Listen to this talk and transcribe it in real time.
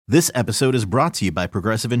This episode is brought to you by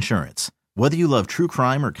Progressive Insurance. Whether you love true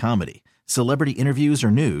crime or comedy, celebrity interviews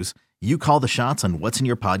or news, you call the shots on what's in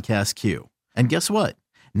your podcast queue. And guess what?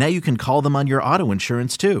 Now you can call them on your auto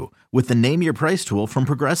insurance too with the Name Your Price tool from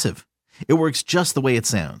Progressive. It works just the way it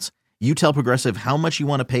sounds. You tell Progressive how much you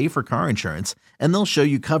want to pay for car insurance, and they'll show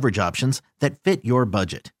you coverage options that fit your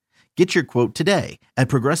budget. Get your quote today at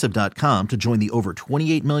Progressive.com to join the over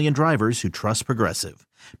 28 million drivers who trust Progressive.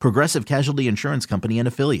 Progressive Casualty Insurance Company and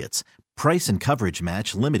Affiliates. Price and coverage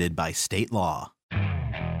match limited by state law.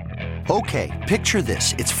 Okay, picture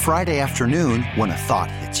this. It's Friday afternoon when a thought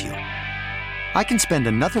hits you. I can spend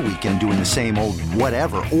another weekend doing the same old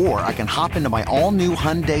whatever, or I can hop into my all-new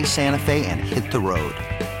Hyundai Santa Fe and hit the road.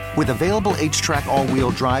 With available H-Track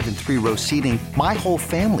all-wheel drive and 3-row seating, my whole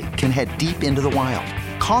family can head deep into the wild.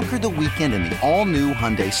 Conquer the weekend in the all-new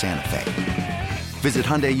Hyundai Santa Fe. Visit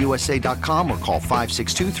HyundaiUSA.com or call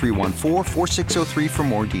 562-314-4603 for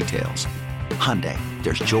more details. Hyundai,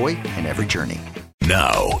 there's joy in every journey.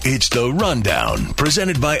 Now, it's The Rundown,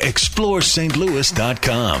 presented by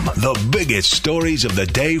ExploreSt.Louis.com. The biggest stories of the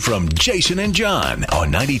day from Jason and John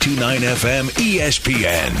on 92.9 FM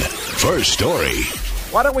ESPN. First story.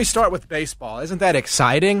 Why don't we start with baseball? Isn't that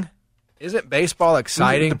exciting? Isn't baseball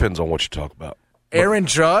exciting? It depends on what you talk about. Aaron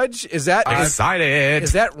Judge, is that excited?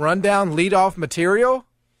 Is that rundown leadoff material?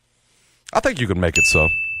 I think you can make it so.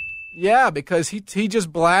 Yeah, because he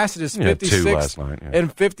just blasted his 56th last night,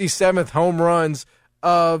 and 57th home runs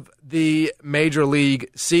of the Major League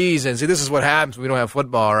season. See, this is what happens when we don't have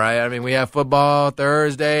football, right? I mean, we have football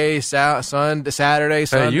Thursday, Saturday,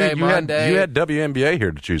 Sunday, Monday. You had WNBA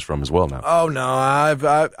here to choose from as well now. Oh, no, I've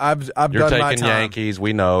done my time. You're taking Yankees.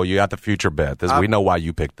 We know. You got the future bet. We know why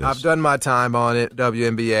you picked this. I've done my time on it,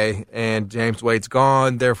 WNBA, and James Wade's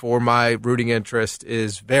gone. Therefore, my rooting interest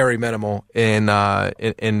is very minimal in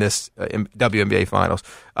this WNBA finals.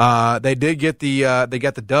 They did get they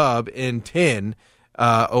got the dub in 10.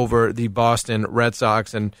 Over the Boston Red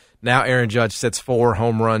Sox, and now Aaron Judge sits 4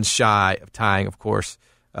 home runs shy of tying, of course,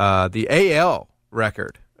 the AL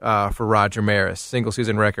record for Roger Maris,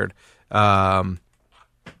 single-season record. What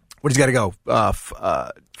he's got to go?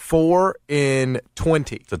 4 in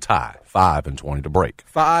 20 to tie, 5 in 20 to break.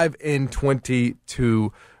 5 in 20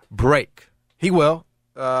 to break. He will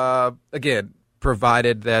again,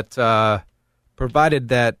 provided that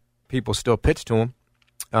people still pitch to him.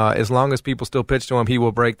 As long as people still pitch to him, he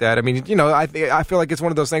will break that. I mean, I feel like it's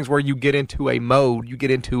one of those things where you get into a mode, you're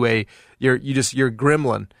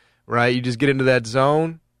gremlin, right? You just get into that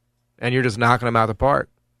zone, and you're just knocking them out the park.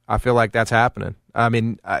 I feel like that's happening. I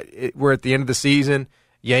mean, we're at the end of the season.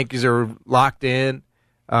 Yankees are locked in.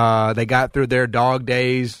 They got through their dog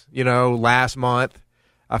days, last month.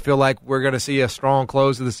 I feel like we're going to see a strong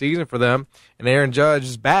close to the season for them, and Aaron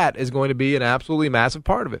Judge's bat is going to be an absolutely massive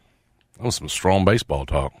part of it. That was some strong baseball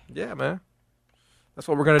talk. Yeah, man. That's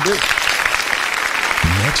what we're going to do.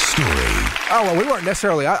 Next story. Oh, well, we weren't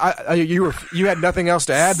necessarily. You had nothing else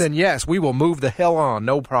to add? Then yes, we will move the hell on.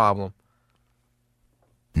 No problem.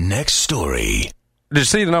 Next story. Did you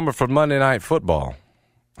see the number for Monday Night Football?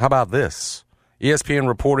 How about this? ESPN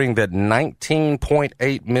reporting that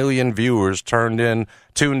 19.8 million viewers tuned in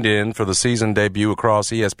for the season debut across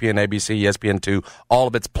ESPN, ABC, ESPN2, all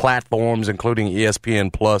of its platforms, including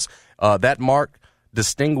ESPN Plus. That mark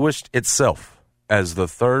distinguished itself as the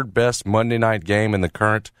third best Monday night game in the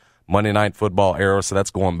current Monday Night Football era. So that's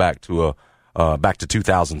going back to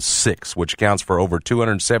 2006, which accounts for over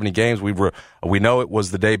 270 games. We know it was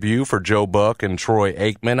the debut for Joe Buck and Troy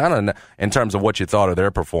Aikman. I don't know in terms of what you thought of their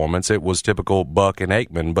performance. It was typical Buck and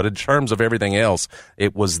Aikman, but in terms of everything else,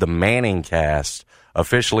 it was the Manning cast,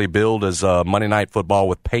 officially billed as Monday Night Football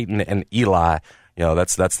with Peyton and Eli.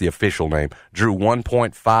 That's the official name. Drew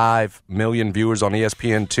 1.5 million viewers on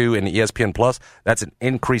ESPN2 and ESPN Plus. That's an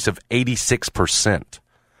increase of 86%.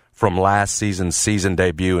 From last season's season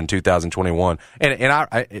debut in 2021. And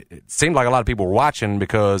it seemed like a lot of people were watching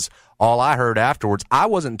because all I heard afterwards, I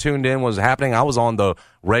wasn't tuned in what was happening. I was on the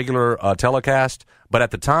regular telecast. But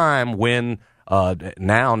at the time when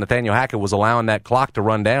now Nathaniel Hackett was allowing that clock to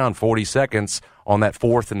run down 40 seconds on that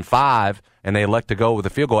 4th and 5, and they elect to go with a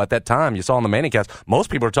field goal. At that time, you saw on the Manningcast, most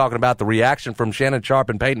people are talking about the reaction from Shannon Sharpe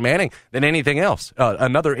and Peyton Manning than anything else.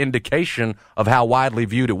 Another indication of how widely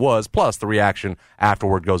viewed it was, plus the reaction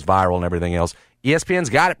afterward goes viral and everything else. ESPN's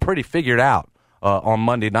got it pretty figured out on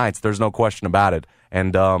Monday nights. There's no question about it.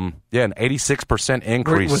 And, an 86%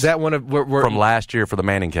 increase was that one of, from last year for the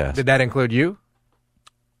Manningcast. Did that include you?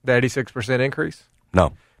 The 86% increase?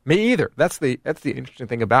 No. Me either. That's the interesting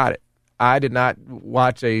thing about it. I did not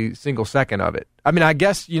watch a single second of it. I mean, I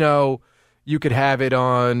guess, you could have it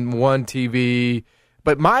on one TV,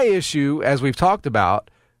 But my issue, as we've talked about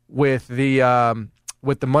with the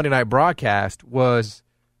Monday night broadcast, was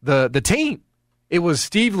the team. It was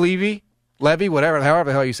Steve Levy, however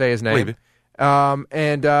the hell you say his name. Levy.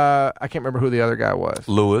 And I can't remember who the other guy was.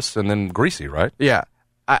 Lewis and then Greasy, right? Yeah.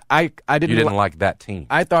 I didn't. You didn't like that team.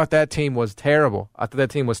 I thought that team was terrible.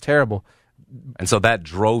 And so that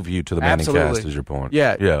drove you to the Manning Absolutely. cast, is your point?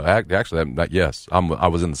 Yeah. Yeah, actually, yes. I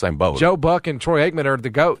was in the same boat. Joe Buck and Troy Aikman are the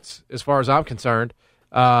GOATs, as far as I'm concerned.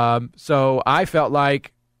 So I felt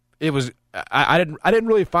like it was. I didn't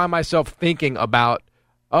really find myself thinking about,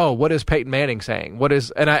 what is Peyton Manning saying?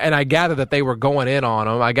 And I gathered that they were going in on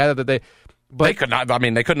him. I gathered that they could not. I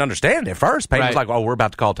mean, they couldn't understand it at first. Peyton was like, we're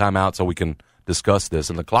about to call timeout so we can discuss this,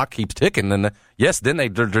 and the clock keeps ticking. And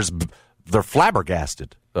they're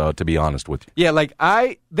flabbergasted, to be honest with you. Yeah, like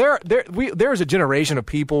there's a generation of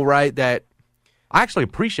people, right, that I actually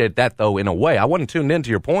appreciate that, though, in a way. I wasn't tuned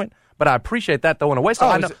into your point, but I appreciate that, though, in a way. So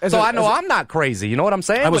I know I'm not crazy. You know what I'm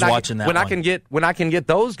saying? I was watching that when one. I can get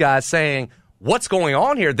those guys saying, what's going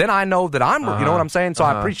on here, then I know that I'm, you know what I'm saying? So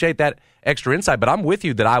I appreciate that extra insight, but I'm with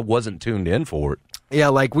you that I wasn't tuned in for it. Yeah,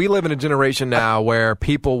 like we live in a generation now where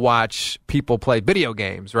people watch people play video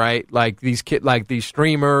games, right? Like these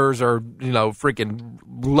streamers are, freaking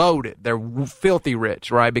loaded. They're filthy rich,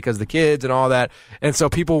 right? Because the kids and all that. And so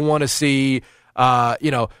people want to see,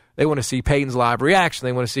 they want to see Peyton's live reaction.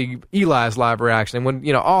 They want to see Eli's live reaction.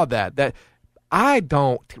 And all that. That I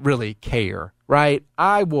don't really care, right?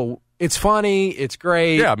 It's funny. It's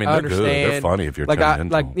great. Yeah, I mean, they're understand. good. They're funny if you're tuned into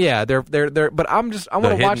them. Yeah, they're. But I want to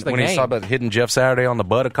watch the game. When he saw about hitting Jeff Saturday on the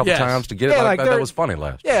butt a couple times to get it like that was funny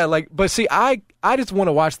last year. Yeah, but see, I just want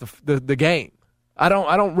to watch the game. I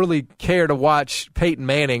don't really care to watch Peyton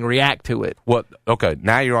Manning react to it. What? Okay,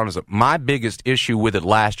 now you're on. My biggest issue with it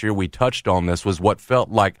last year, we touched on this, was what felt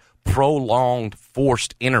like prolonged,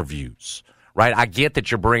 forced interviews. Right, I get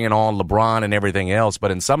that you're bringing on LeBron and everything else,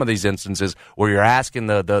 but in some of these instances where you're asking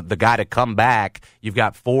the guy to come back, you've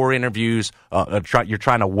got 4 interviews, you're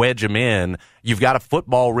trying to wedge him in. You've got a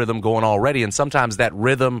football rhythm going already, and sometimes that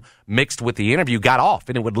rhythm mixed with the interview got off,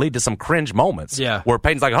 and it would lead to some cringe moments. Yeah. Where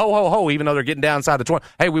Peyton's like, ho, ho, ho, even though they're getting down inside the 20.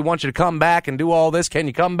 Hey, we want you to come back and do all this. Can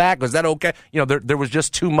you come back? Is that okay? There was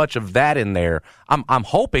just too much of that in there. I'm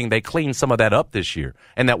hoping they clean some of that up this year,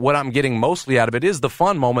 and that what I'm getting mostly out of it is the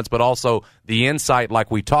fun moments, but also the insight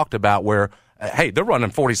like we talked about where, hey, they're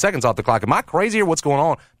running 40 seconds off the clock. Am I crazy or what's going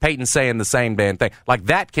on? Peyton's saying the same damn thing. Like,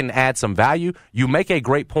 that can add some value. You make a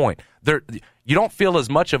great point. You don't feel as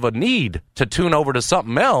much of a need to tune over to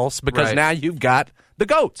something else because now you've got the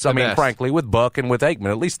GOATs. I mean, frankly, with Buck and with Aikman,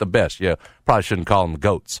 at least the best. Yeah, probably shouldn't call them the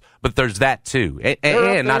GOATs. But there's that, too.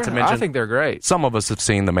 And not to mention, I think they're great. Some of us have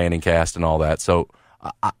seen the Manning cast and all that. So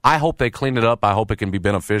I hope they clean it up. I hope it can be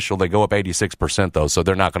beneficial. They go up 86%, though, so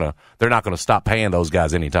they're not gonna stop paying those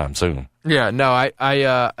guys anytime soon. Yeah, no,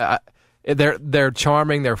 they're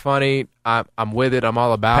charming. They're funny. I'm with it. I'm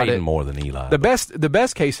all about Peyton it. more than Eli. The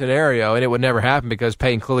best case scenario, and it would never happen because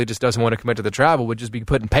Peyton clearly just doesn't want to commit to the travel, would just be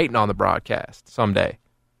putting Peyton on the broadcast someday.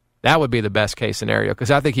 That would be the best case scenario because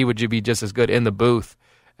I think he would be just as good in the booth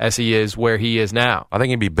as he is where he is now. I think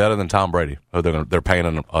he'd be better than Tom Brady. They're paying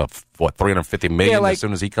him $350 million as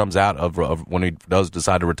soon as he comes out of when he does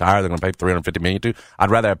decide to retire. They're going to pay $350 million to. I'd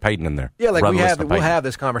rather have Peyton in there. Yeah, like we'll have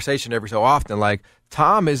this conversation every so often. Like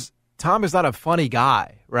Tom is not a funny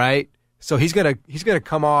guy, right? So he's gonna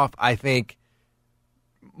come off, I think,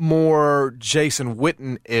 more Jason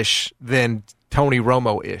Witten-ish than Tony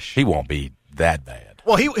Romo-ish. He won't be that bad.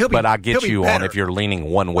 Well, he'll be. But I get you better. on if you're leaning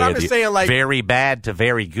one way. I'm just saying, like, very bad to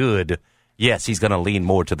very good. Yes, he's going to lean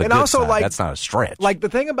more to the good also, side. like, that's not a stretch. Like the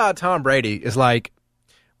thing about Tom Brady is like,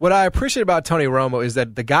 what I appreciate about Tony Romo is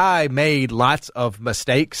that the guy made lots of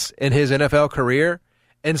mistakes in his NFL career.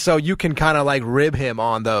 And so you can kind of like rib him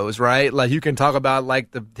on those, right? Like you can talk about like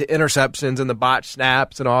the interceptions and the botched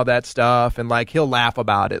snaps and all that stuff. And like he'll laugh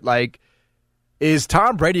about it. Like, is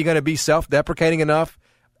Tom Brady going to be self-deprecating enough?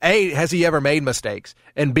 A, has he ever made mistakes?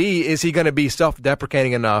 And B, is he going to be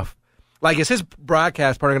self-deprecating enough? Like, is his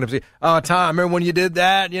broadcast partner going to say, oh, Tom, remember when you did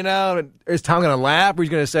that? Is Tom going to laugh? Or he's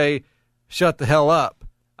going to say, shut the hell up.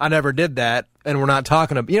 I never did that, and we're not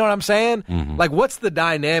talking about. You know what I'm saying? Mm-hmm. Like, what's the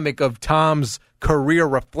dynamic of Tom's career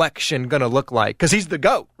reflection going to look like? Because he's the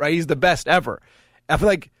GOAT, right? He's the best ever. I feel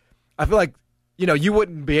like, you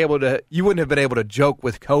wouldn't have been able to joke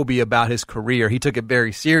with Kobe about his career. He took it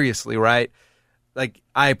very seriously, right? Like,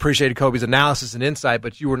 I appreciated Kobe's analysis and insight,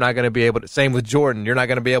 but you were not going to be able to. Same with Jordan. You're not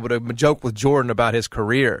going to be able to joke with Jordan about his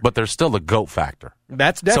career. But there's still the GOAT factor.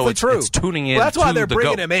 That's definitely true. It's tuning in. Well, that's why they're the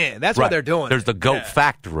bringing GOAT. him in. That's right. why they're doing There's it. the GOAT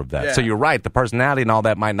factor of that. Yeah. So you're right. The personality and all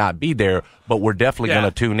that might not be there, but we're definitely going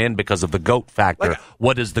to tune in because of the GOAT factor. Like,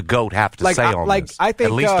 what does the GOAT have to say on this? I think,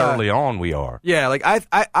 at least early on we are. Yeah, like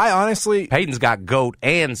I honestly, Peyton's got GOAT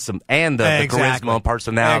and the charisma,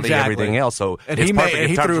 personality, everything else. So and it's he perfect made, in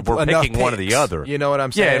he terms threw of we're enough picking one or the picks. other. You know what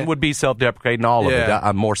I'm saying? Yeah, it would be self-deprecating, all of it.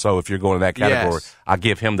 I'm more so if you're going to that category. Yes. I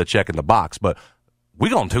give him the check in the box, but we're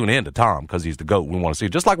going to tune in to Tom because he's the GOAT. We want to see,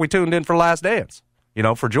 just like we tuned in for Last Dance.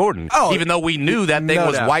 For Jordan. Even though we knew that thing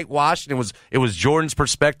was whitewashed and it was Jordan's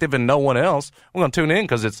perspective and no one else, we're going to tune in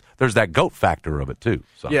because there's that GOAT factor of it too.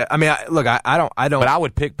 So. Yeah, I mean, I don't. But I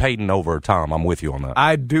would pick Peyton over Tom. I'm with you on that.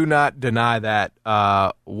 I do not deny that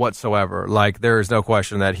whatsoever. Like, there is no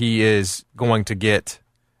question that he is going to get.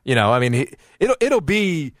 I mean, it'll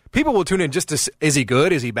be people will tune in just to is he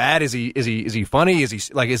good? Is he bad? Is he funny? Is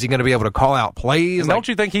he going to be able to call out plays? Don't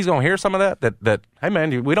you think he's going to hear some of that hey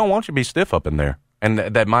man, we don't want you to be stiff up in there, and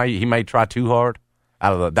he may try too hard.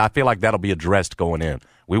 I feel like that'll be addressed going in.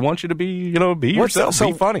 We want you to be be yourself,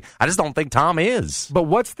 be funny. I just don't think Tom is. But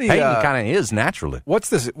what's the Peyton kind of is naturally. What's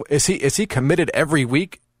this? Is he committed every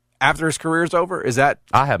week? After his career's over, is that?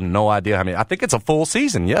 I have no idea. I mean, I think it's a full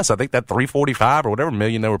season. Yes, I think that $345 or whatever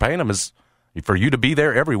million they were paying him is for you to be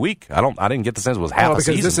there every week. I didn't get the sense it was half a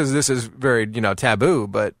season. Because this is very taboo,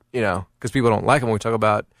 but because people don't like him when we talk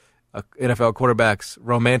about NFL quarterbacks'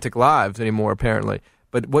 romantic lives anymore. Apparently,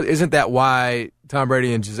 but isn't that why Tom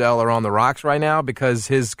Brady and Giselle are on the rocks right now? Because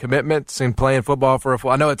his commitments in playing football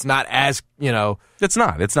I know it's not as It's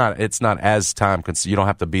not as time. You don't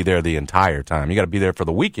have to be there the entire time. You got to be there for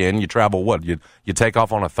the weekend. You travel you take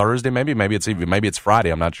off on a Thursday maybe it's Friday.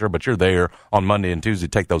 I'm not sure, but you're there on Monday and Tuesday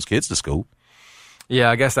to take those kids to school. Yeah,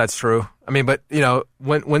 I guess that's true. I mean, but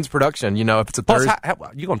when's production? If it's a Thursday,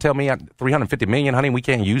 you gonna tell me $350 million, honey? We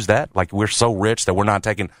can't use that. Like we're so rich that we're not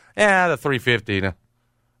taking the $350.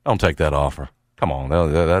 Don't take that offer. Come on,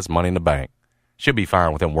 that's money in the bank. Should be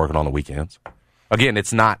fine with him working on the weekends. Again,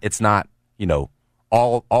 it's not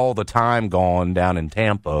all the time gone down in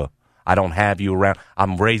Tampa. I don't have you around.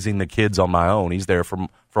 I'm raising the kids on my own. He's there for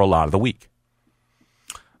a lot of the week.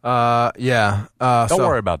 Yeah. Don't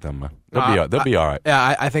worry about them, man. They'll be all right.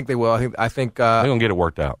 Yeah, I think they will. I think they're gonna get it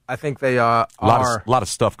worked out. I think they are. A lot of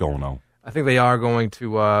stuff going on. I think they are going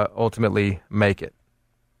to ultimately make it.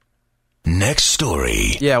 Next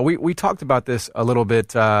story. Yeah, we talked about this a little bit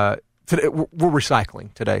today. We're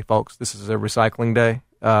recycling today, folks. This is a recycling day.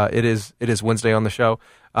 It is Wednesday on the show.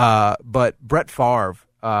 But Brett Favre,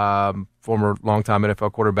 former longtime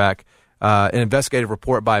NFL quarterback, an investigative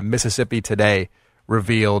report by Mississippi Today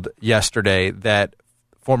revealed yesterday that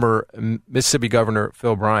former Mississippi Governor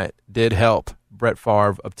Phil Bryant did help Brett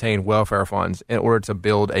Favre obtain welfare funds in order to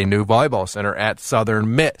build a new volleyball center at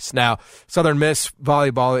Southern Miss. Now, Southern Miss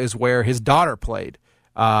volleyball is where his daughter played.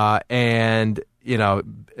 And,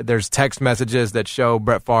 there's text messages that show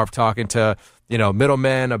Brett Favre talking to,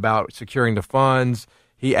 middlemen about securing the funds.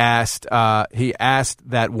 He asked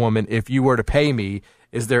that woman, if you were to pay me,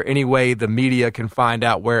 is there any way the media can find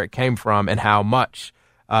out where it came from and how much?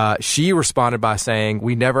 She responded by saying,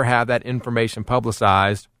 we never have that information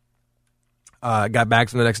publicized. Got back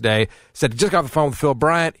to the next day, said, just got off the phone with Phil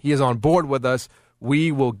Bryant. He is on board with us.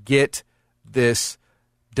 We will get this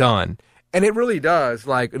done. And it really does.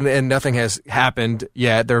 And nothing has happened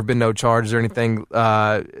yet. There have been no charges or anything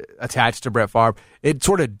attached to Brett Favre. It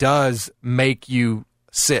sort of does make you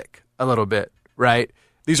sick a little bit, right?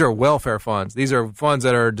 These are welfare funds. These are funds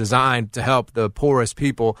that are designed to help the poorest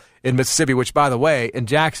people in Mississippi, which, by the way, in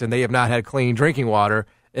Jackson, they have not had clean drinking water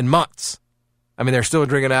in months. I mean, they're still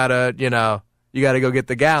drinking out of, you got to go get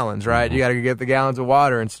the gallons, right? You got to go get the gallons of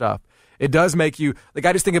water and stuff. It does make you,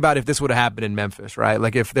 I just think about if this would have happened in Memphis, right?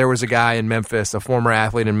 Like if there was a guy in Memphis, a former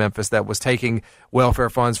athlete in Memphis that was taking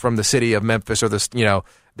welfare funds from the city of Memphis or the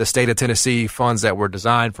state of Tennessee funds that were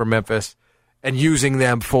designed for Memphis and using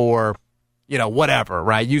them for, whatever,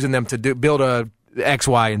 right? Using them to build a X,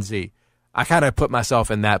 Y, and Z. I kind of put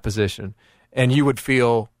myself in that position, and you would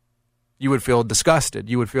feel disgusted.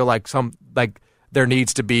 You would feel like there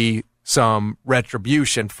needs to be some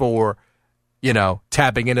retribution for,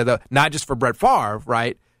 tapping into not just for Brett Favre,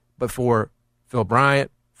 right, but for Phil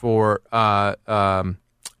Bryant, for her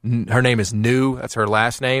name is New, that's her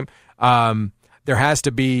last name. There has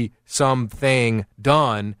to be something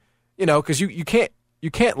done, because you can't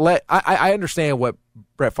let. I understand what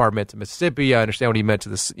Brett Favre meant to Mississippi. I understand what he meant to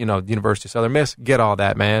the University of Southern Miss. Get all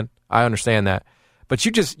that, man. I understand that, but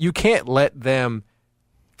you can't let them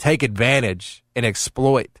take advantage and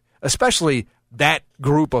exploit, especially that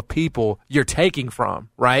group of people you're taking from,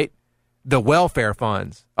 right? The welfare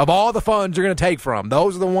funds. Of all the funds you're going to take from,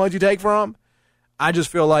 those are the ones you take from. I just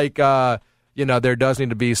feel like, there does need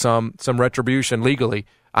to be some retribution legally.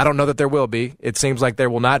 I don't know that there will be. It seems like there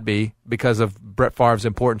will not be because of Brett Favre's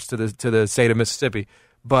importance to the state of Mississippi.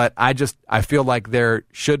 But I feel like there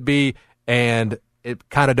should be, and it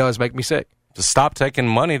kind of does make me sick. To stop taking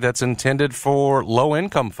money that's intended for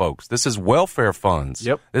low-income folks. This is welfare funds.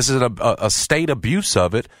 Yep. This is a state abuse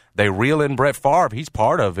of it. They reel in Brett Favre. He's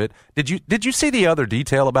part of it. Did you see the other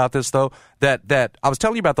detail about this, though? That I was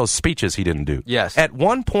telling you about those speeches he didn't do. Yes. At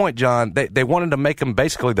one point, John, they wanted to make him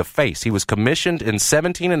basically the face. He was commissioned in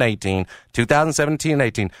 2017 and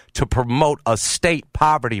 18, to promote a state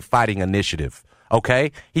poverty-fighting initiative.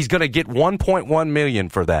 Okay? He's going to get $1.1 million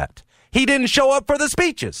for that. He didn't show up for the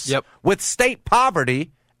speeches. Yep. With state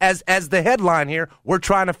poverty as the headline here, we're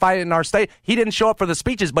trying to fight it in our state. He didn't show up for the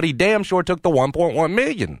speeches, but he damn sure took the $1.1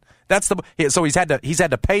 million. So he's had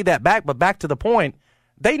to pay that back. But back to the point,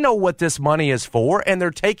 they know what this money is for, and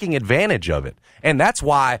they're taking advantage of it. And that's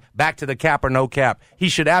why, back to the cap or no cap, he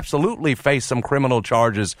should absolutely face some criminal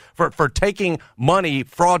charges for taking money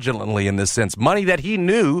fraudulently in this sense. Money that he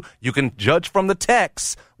knew, you can judge from the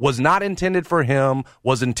text, was not intended for him,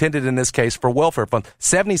 was intended in this case for welfare fund.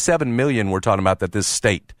 $77 million we're talking about that this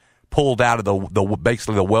state pulled out of the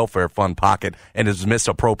basically the welfare fund pocket and is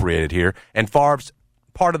misappropriated here. And Favre's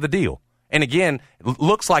part of the deal. And again,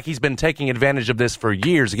 looks like he's been taking advantage of this for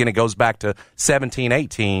years. Again, it goes back to 17,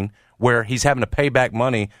 18, where he's having to pay back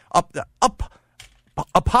money.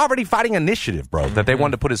 A poverty-fighting initiative, bro, that they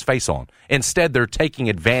wanted to put his face on. Instead, they're taking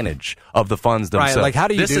advantage of the funds themselves. Right, like how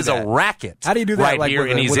do you this do is that? A racket. How do you do that? Right like here,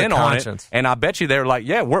 with and a, he's with in a on conscience? it. And I bet you they're like,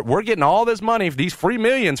 yeah, we're getting all this money, these free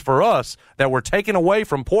millions for us that we're taking away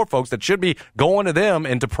from poor folks that should be going to them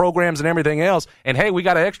and to programs and everything else. And hey, we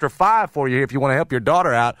got an extra $5 for you if you want to help your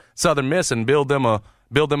daughter out, Southern Miss, and build them a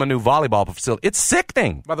new volleyball facility. It's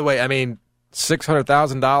sickening. By the way, I mean,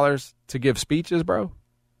 $600,000 to give speeches, bro.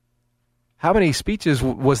 How many speeches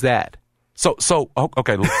was that? So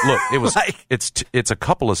okay, look, it was it's a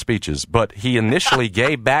couple of speeches, but he initially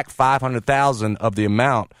gave back $500,000 of the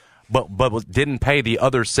amount, but didn't pay the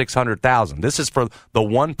other $600,000. This is for the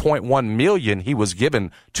 $1.1 million he was given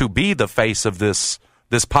to be the face of this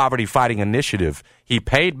poverty fighting initiative. He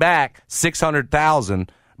paid back $600,000,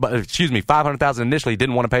 but $500,000 initially.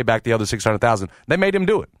 Didn't want to pay back the other $600,000. They made him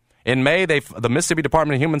do it. In May, the Mississippi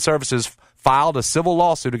Department of Human Services filed a civil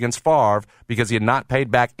lawsuit against Favre because he had not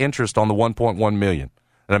paid back interest on the $1.1 million.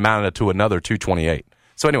 It amounted to another $228,000.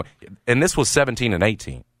 So anyway, and this was 17 and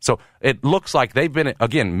 18. So it looks like they've been,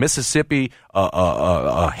 again, Mississippi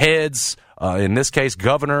heads, in this case,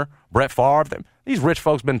 Governor Brett Favre. These rich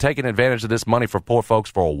folks been taking advantage of this money for poor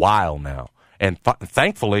folks for a while now. And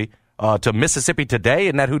thankfully, to Mississippi Today,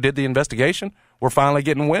 isn't that who did the investigation? We're finally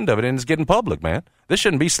getting wind of it, and it's getting public, man. This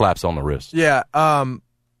shouldn't be slaps on the wrist. Yeah,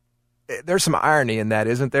 there's some irony in that,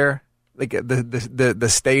 isn't there? Like the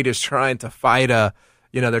state is trying to fight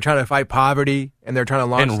they're trying to fight poverty, and they're trying to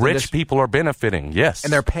launch. And rich people are benefiting, yes.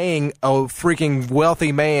 And they're paying a freaking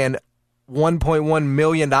wealthy man $1.1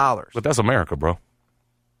 million. But that's America, bro.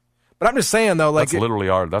 But I'm just saying, though, like that's literally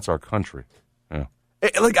that's our country. Yeah.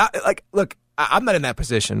 Look, I'm not in that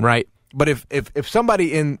position, right? But if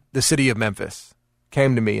somebody in the city of Memphis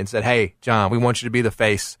came to me and said, "Hey, John, we want you to be the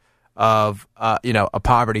face of a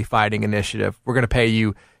poverty fighting initiative. We're going to pay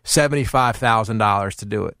you $75,000 to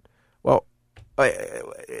do it." Well,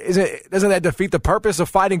 doesn't that defeat the purpose of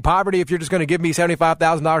fighting poverty if you're just going to give me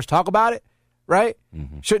 $75,000 to talk about it, right?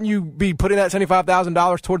 Mm-hmm. Shouldn't you be putting that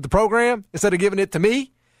 $75,000 toward the program instead of giving it to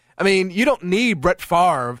me? I mean, you don't need Brett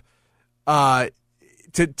Favre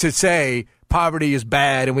to say poverty is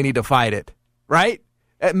bad and we need to fight it, right?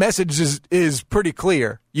 That message is pretty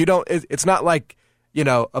clear. You don't. It's not like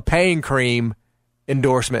a pain cream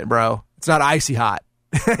endorsement, bro. It's not icy hot.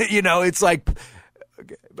 It's like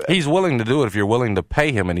he's willing to do it if you're willing to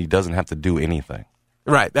pay him, and he doesn't have to do anything.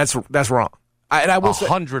 Right. That's wrong. I will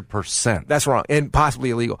 100%. That's wrong and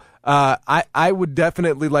possibly illegal. I would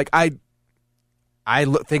definitely think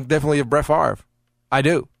definitely of Brett Favre. I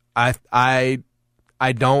do. I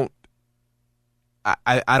don't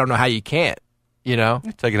know how you can't. He's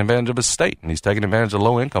taking advantage of his state, and he's taking advantage of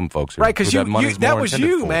low-income folks. Right, because that was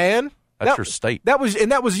you, man. That's your state. That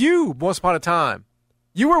was you once upon a time.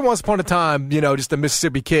 You were once upon a time, just a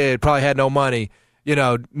Mississippi kid, probably had no money,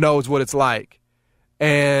 knows what it's like.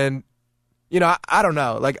 And, I don't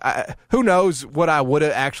know. Who knows what I would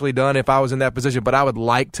have actually done if I was in that position, but I would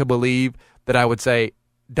like to believe that I would say,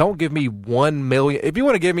 don't give me $1 million. If you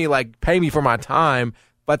want to give me, pay me for my time,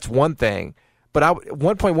 That's one thing. But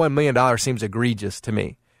 $1.1 million seems egregious to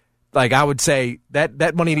me. Like, I would say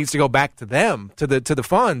that money needs to go back to them, to the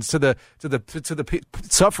funds, to the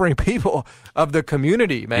suffering people of the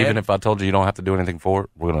community, man. Even if I told you don't have to do anything for it,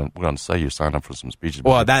 we're gonna say you signed up for some speeches.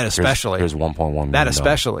 Well, that especially. Here's $1.1 million. That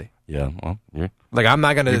especially. Yeah. Well, like, I'm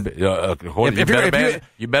not gonna.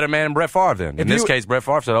 You better man Brett Favre then. In this case, Brett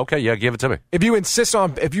Favre said, "Okay, yeah, give it to me." If you insist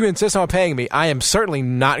on paying me, I am certainly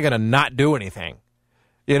not gonna not do anything.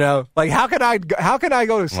 You know, like, how can I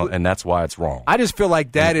go to sleep? Well, and that's why it's wrong. I just feel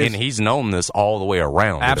like and he's known this all the way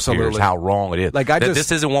around. Absolutely, it appears, how wrong it is. Like,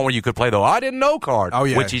 this isn't one where you could play the "I didn't know" card,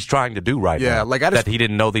 which he's trying to do right now. Yeah, like, that he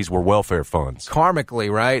didn't know these were welfare funds.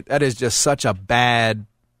 Karmically, right? That is just such a bad,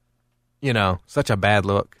 such a bad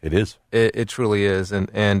look. It is. It truly is,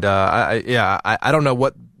 and I don't know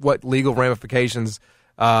what legal ramifications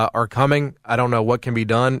are coming. I don't know what can be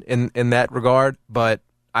done in that regard, but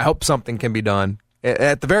I hope something can be done.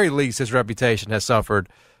 At the very least, his reputation has suffered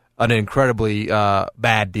an incredibly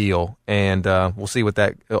bad deal, and we'll see what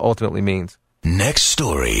that ultimately means. Next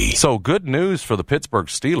story. So good news for the Pittsburgh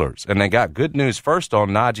Steelers, and they got good news first on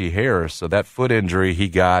Najee Harris. So that foot injury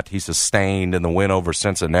he sustained in the win over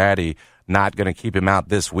Cincinnati, not going to keep him out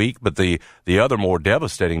this week. But the other more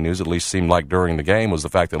devastating news, at least seemed like during the game, was the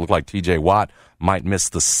fact that it looked like T.J. Watt might miss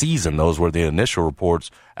the season. Those were the initial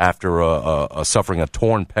reports after suffering a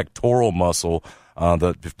torn pectoral muscle.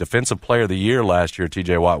 The Defensive Player of the Year last year,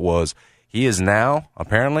 T.J. Watt was. He is now,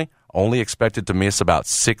 apparently, only expected to miss about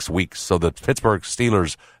 6 weeks. So the Pittsburgh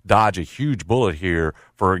Steelers dodge a huge bullet here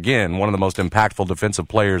for, again, one of the most impactful defensive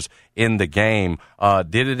players in the game.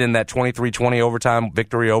 Did it in that 23-20 overtime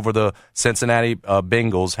victory over the Cincinnati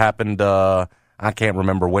Bengals. Happened, I can't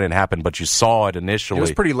remember when it happened, but you saw it initially. It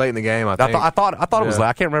was pretty late in the game, I think. I thought it was late.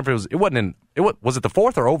 I can't remember if it wasn't was it the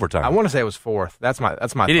fourth or overtime? I want to say it was fourth. That's my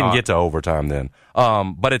He didn't get to overtime then.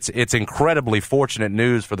 But it's incredibly fortunate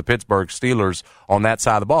news for the Pittsburgh Steelers on that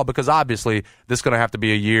side of the ball, because obviously this is going to have to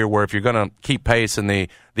be a year where if you're going to keep pace in the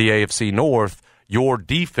AFC North, your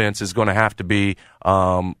defense is going to have to be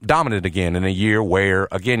dominant again in a year where,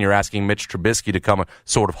 again, you're asking Mitch Trubisky to come and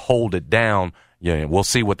sort of hold it down. Yeah, we'll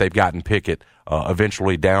see what they've got in Pickett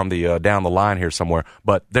eventually down the line here somewhere.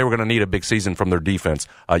 But they were going to need a big season from their defense.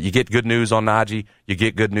 You get good news on Najee. You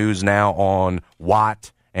get good news now on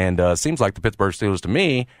Watt. And seems like the Pittsburgh Steelers, to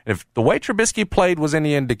me, if the way Trubisky played was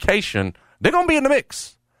any indication, they're going to be in the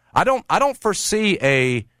mix. I don't foresee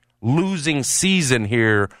a losing season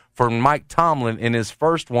here for Mike Tomlin in his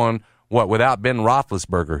first one. Without Ben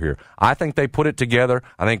Roethlisberger here. I think they put it together.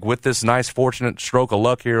 I think with this nice, fortunate stroke of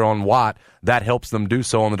luck here on Watt, that helps them do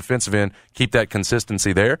so on the defensive end, keep that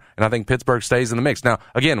consistency there, and I think Pittsburgh stays in the mix. Now,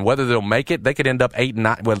 again, whether they'll make it, they could end up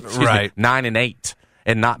 9-8,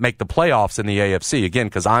 and not make the playoffs in the AFC, again,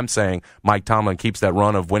 because I'm saying Mike Tomlin keeps that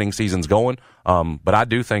run of winning seasons going. But I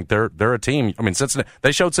do think they're a team. I mean, Cincinnati,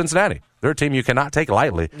 they showed Cincinnati. They're a team you cannot take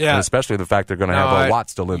lightly, and especially the fact they're going to have Watt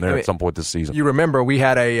still in there at some point this season. You remember we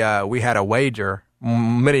had a wager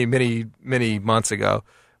many months ago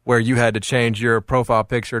where you had to change your profile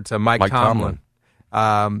picture to Mike Tomlin.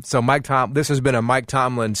 So this has been a Mike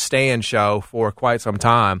Tomlin stay-in show for quite some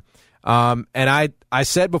time. And I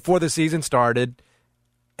said before the season started,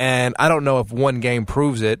 and I don't know if one game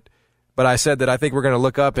proves it, but I said that I think we're going to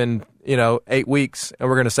look up in 8 weeks, and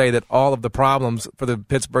we're going to say that all of the problems for the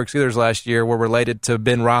Pittsburgh Steelers last year were related to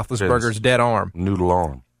Ben Roethlisberger's dead arm. Noodle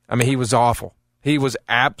arm. I mean, he was awful. He was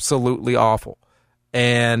absolutely awful.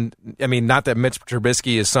 And, I mean, not that Mitch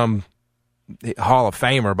Trubisky is some Hall of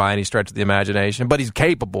Famer by any stretch of the imagination, but he's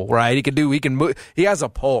capable, right? He can move. He has a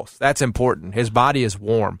pulse. That's important. His body is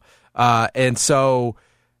warm. And so,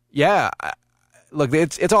 yeah, look,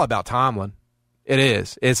 it's all about Tomlin. It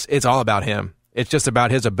is. It's all about him. It's just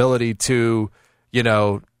about his ability to,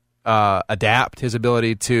 adapt, his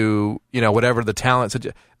ability to, whatever the talent.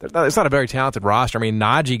 It's not a very talented roster. I mean,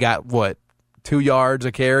 Najee got, 2 yards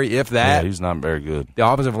a carry, if that. Yeah, he's not very good. The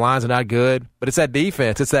offensive lines are not good. But it's that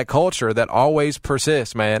defense. It's that culture that always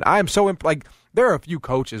persists, man. I am so, there are a few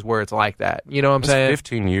coaches where it's like that. You know what I'm saying?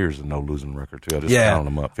 15 years of no losing record, too. I just counted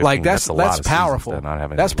them up. 15, that's powerful.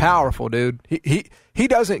 That's powerful, dude. He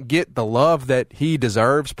doesn't get the love that he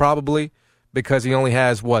deserves, probably, because he only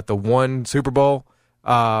has, the one Super Bowl.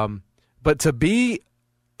 But to be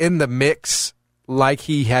in the mix like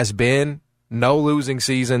he has been, no losing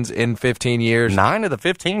seasons in 15 years. 9 of the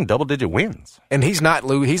 15 double-digit wins. And he's not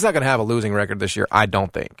going to have a losing record this year, I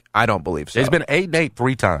don't think. I don't believe so. He's been 8-8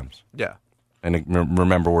 3 times. Yeah. And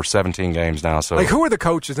remember, we're 17 games now. So who are the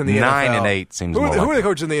coaches in the NFL? 9-8 seems more like Who are the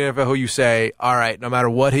coaches in the NFL who you say, all right, no matter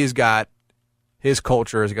what he's got, his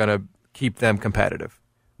culture is going to keep them competitive?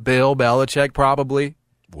 Bill Belichick, probably.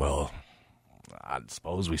 Well, I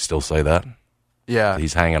suppose we still say that. Yeah.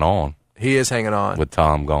 He's hanging on He is hanging on. with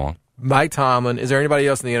Tom gone. Mike Tomlin. Is there anybody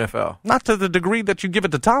else in the NFL? Not to the degree that you give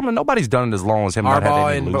it to Tomlin. Nobody's done it as long as him. Not Harbaugh having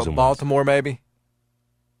any in losing ones. Baltimore, maybe?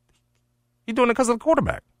 He's doing it because of the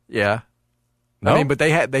quarterback. Yeah. No? I mean, but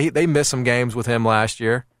they missed some games with him last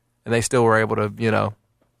year, and they still were able to,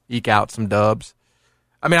 eke out some dubs.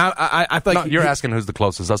 I mean, I feel like You're asking who's the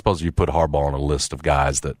closest. I suppose you put Harbaugh on a list of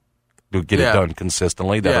guys that who get it done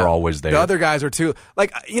consistently, that are always there. The other guys are too.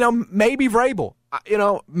 Like, maybe Vrabel.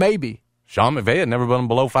 Maybe. Sean McVay had never been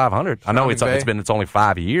below 500. I know it's only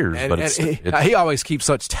 5 years, but he always keeps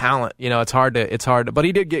such talent. It's hard to. But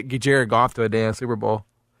he did get Jared Goff to a damn Super Bowl.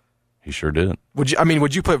 He sure did. Would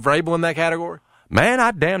you put Vrabel in that category? Man,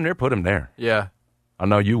 I'd damn near put him there. Yeah. I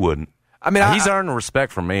know you wouldn't. I mean, he's earned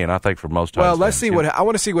respect from me, and I think for most times. Well, let's see I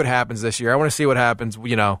want to see what happens this year. I want to see what happens.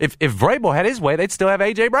 If Vrabel had his way, they'd still have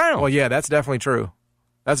AJ Brown. Well, yeah, that's definitely true.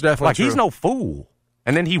 That's definitely true. He's no fool.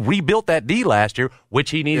 And then he rebuilt that D last year, which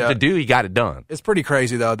he needed to do. He got it done. It's pretty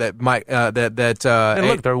crazy though that Mike and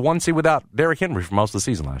look, they're 1-seed without Derrick Henry for most of the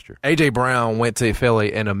season last year. AJ Brown went to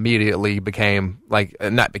Philly and immediately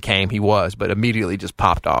immediately just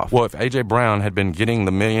popped off. Well, if AJ Brown had been getting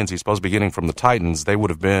the millions he's supposed to be getting from the Titans, they would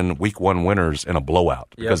have been week 1 winners in a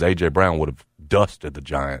blowout because AJ Brown would have dusted the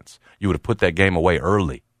Giants. You would have put that game away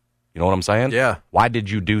early. You know what I'm saying? Yeah. Why did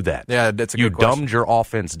you do that? Yeah, that's a good question. You dumbed your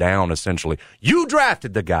offense down, essentially. You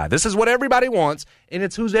drafted the guy. This is what everybody wants, and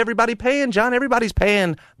it's who's everybody paying, John. Everybody's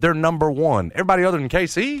paying their number one. Everybody other than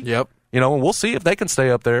KC. Yep. And we'll see if they can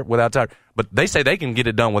stay up there without Tyler. But they say they can get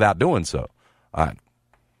it done without doing so. I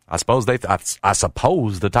suppose I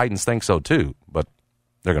suppose the Titans think so too, but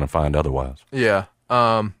they're going to find otherwise. Yeah.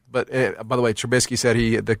 But by the way, Trubisky said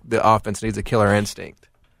the offense needs a killer instinct.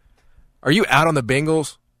 Are you out on the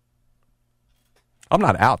Bengals? I'm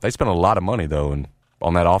not out. They spent a lot of money, though,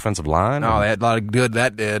 on that offensive line. No, they had a lot of good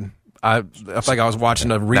that did. I feel like I was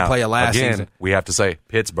watching a replay of last season. We have to say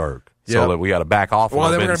Pittsburgh, so that we got to back off a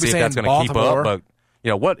little bit and see if that's going to keep up. But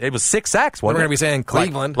it was 6 sacks, wasn't it? We're going to be saying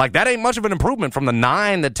Cleveland. Like that ain't much of an improvement from the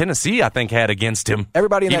 9 that Tennessee, I think, had against him.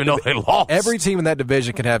 Everybody in even though they lost. Every team in that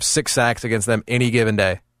division can have 6 sacks against them any given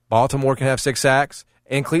day. Baltimore can have 6 sacks,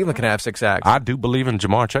 and Cleveland can have 6 sacks. I do believe in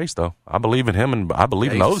Jamar Chase, though. I believe in him, and I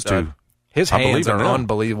believe in those two. His hands are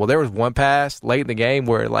unbelievable. There was one pass late in the game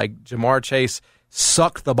where Jamar Chase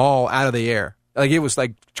sucked the ball out of the air. It was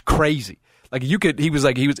crazy. He was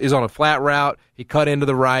on a flat route. He cut into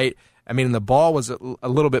the right. I mean, the ball was a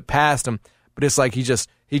little bit past him, but it's like he just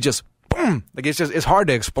boom. It's hard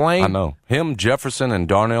to explain. I know. Him, Jefferson, and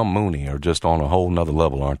Darnell Mooney are just on a whole nother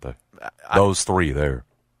level, aren't they? Those three there.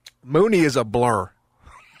 Mooney is a blur.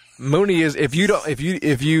 Mooney is if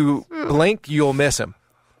you blink, you'll miss him.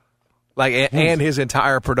 And his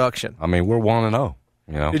entire production. I mean, we're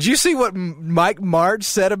 1-0. Did you see what Mike Martz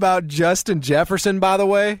said about Justin Jefferson, by the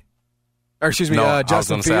way? Or excuse me, Justin Fields? I was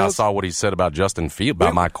going to say I saw what he said about Justin Fields,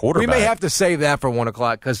 about my quarterback. We may have to save that for 1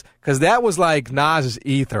 o'clock because that was like Nas's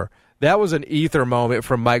ether. That was an ether moment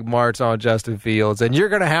from Mike Martz on Justin Fields, and you're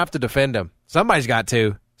going to have to defend him. Somebody's got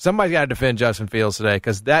to. Somebody's got to defend Justin Fields today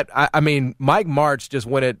because Mike Martz just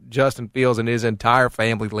went at Justin Fields and his entire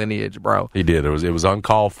family lineage, bro. He did. It was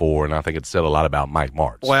uncalled for, and I think it said a lot about Mike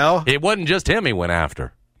Martz. Well, it wasn't just him he went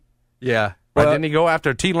after. Yeah. Right, didn't he go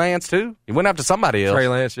after T. Lance too? He went after somebody else. Trey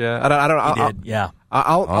Lance, yeah. I don't. He did, yeah.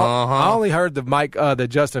 I only heard the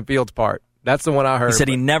Justin Fields part. That's the one I heard. He said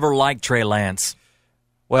he never liked Trey Lance.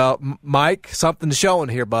 Well, Mike, something's showing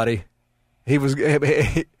here, buddy. He was going.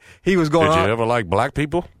 Did you ever like black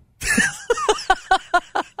people?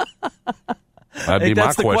 That'd be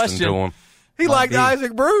my question to him. He liked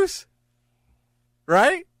Isaac Bruce,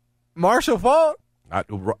 right? Marshall Faulk.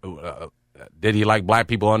 Did he like black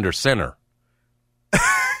people under center?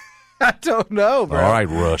 I don't know, bro. All right,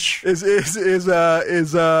 Rush. Is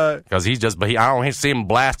because he's just. I don't see him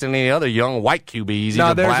blasting any other young white QBs. He's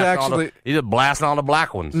just blasting all the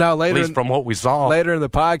black ones. No, later, at least from what we saw later in the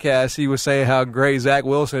podcast, he was saying how great Zach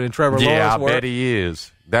Wilson and Trevor Lawrence were. Yeah, I bet he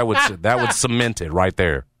is. That would cement it right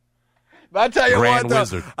there. But I tell you Grand what,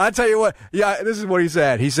 Wizard. I tell you what. Yeah, this is what he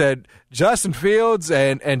said. He said Justin Fields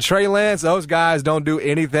and Trey Lance, those guys don't do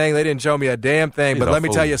anything. They didn't show me a damn thing. But let me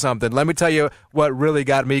tell you something. Let me tell you what really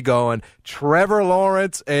got me going. Trevor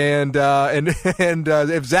Lawrence and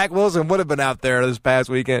if Zach Wilson would have been out there this past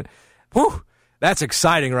weekend, whew, that's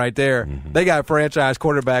exciting right there. Mm-hmm. They got franchise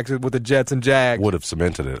quarterbacks with the Jets and Jags. Would have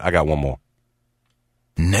cemented it. I got one more.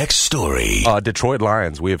 Next story. Detroit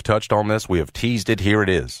Lions. We have touched on this. We have teased it. Here it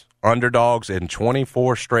is. Underdogs in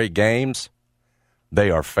 24 straight games.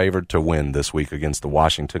 They are favored to win this week against the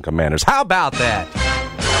Washington Commanders. How about that?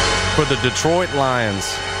 For the Detroit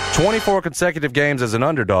Lions, 24 consecutive games as an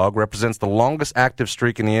underdog represents the longest active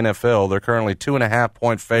streak in the NFL. They're currently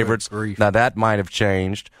 2.5-point favorites. Now, that might have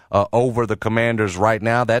changed over the Commanders right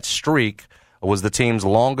now. That streak was the team's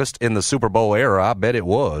longest in the Super Bowl era. I bet it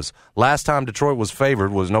was. Last time Detroit was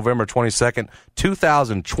favored was November 22nd,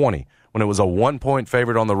 2020, when it was a 1-point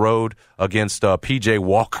favorite on the road against P.J.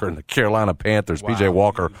 Walker and the Carolina Panthers. Wow. P.J.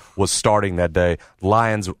 Walker was starting that day.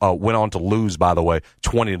 Lions went on to lose, by the way,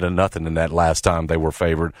 20-0 in that last time they were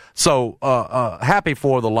favored. So happy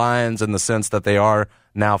for the Lions in the sense that they are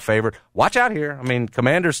now favored. Watch out here. I mean,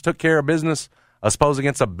 Commanders took care of business, I suppose,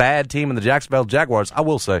 against a bad team in the Jacksonville Jaguars. I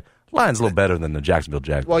will say, Lions a little better than the Jacksonville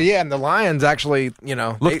Jaguars. Well, yeah, and the Lions actually,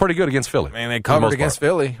 looked pretty good against Philly. And they covered against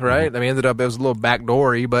Philly, right? Mm-hmm. I mean, ended up it was a little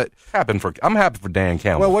backdoory, but I'm happy for Dan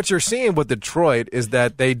Campbell. Well, what you're seeing with Detroit is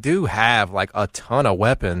that they do have like a ton of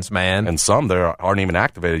weapons, man, and some there aren't even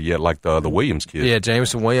activated yet, like the Williams kid. Yeah,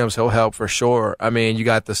 Jameson Williams, he'll help for sure. I mean, you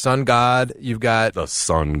got the Sun God, you've got the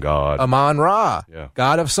Sun God, Amon-Ra, yeah,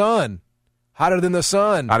 God of Sun. Hotter than the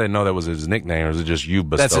sun. I didn't know that was his nickname, or is it just you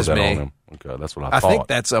bestowed that on him? Okay, that's what I thought. I think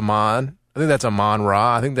that's Amon. I think that's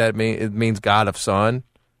Amon-Ra. I think that it means God of Sun.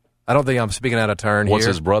 I don't think I'm speaking out of turn here. What's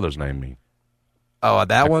his brother's name mean? Oh,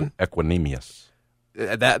 that one? Equanimous.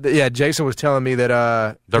 Jason was telling me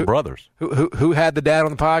that they're brothers. Who had the dad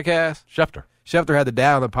on the podcast? Schefter. Schefter had the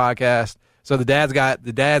dad on the podcast. So the dad's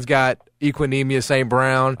got Equanimous St.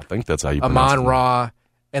 Brown. I think that's how you pronounce it. Amon-Ra,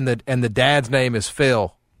 and the dad's name is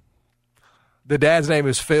Phil. The dad's name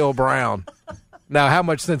is Phil Brown. Now, how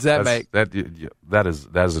much sense that make? That is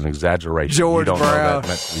an exaggeration. George Brown.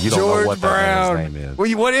 You don't know what that man's name is.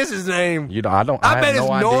 Well, what is his name? I have no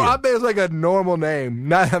idea. I bet it's like a normal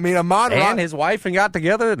name. Amon-Ra. And his wife got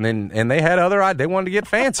together, and they had they wanted to get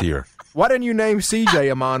fancier. Why didn't you name CJ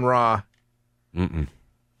Amon-Ra?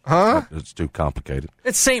 Huh? It's too complicated.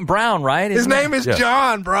 It's St. Brown, right? His name is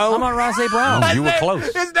John, bro. Amon-Ra St. Brown. You were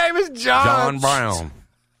close. His name is John. John Brown.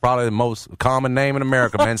 Probably the most common name in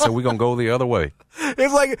America, man, so we're going to go the other way.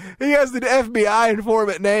 It's like he has the FBI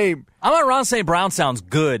informant name. Amon-Ra St. Brown sounds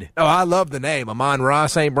good. Oh, I love the name. Amon-Ra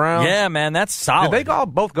St. Brown. Yeah, man, that's solid. Did they all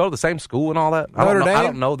both go to the same school and all that? I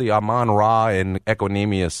don't know the Amon-Ra and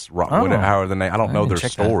Equanimous, however the name. I don't know their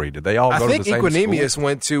story. Did they all go to the same school? I think Equanimous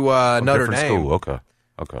went to Notre Dame. School.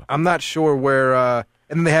 Okay. I'm not sure where.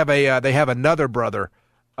 And then they have another brother,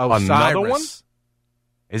 Osiris. Another one?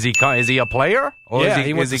 Is he a player? Or yeah, is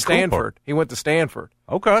he went to Stanford. He went to Stanford.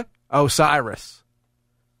 Okay. Osiris.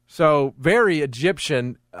 So very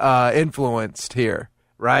Egyptian influenced here,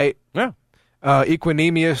 right? Yeah.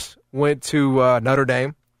 Equanimous went to Notre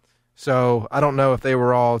Dame. So I don't know if they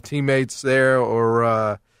were all teammates there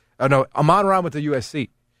or no. Amon-Ra went to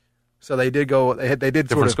USC. So they did go. They did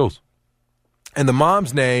different schools. And the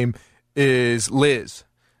mom's name is Liz.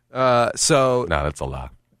 No, that's a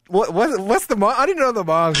lie. What's the mom? I need to know the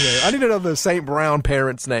mom's name. I need to know the St. Brown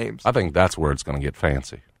parents' names. I think that's where it's going to get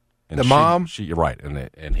fancy. And mom? You're right.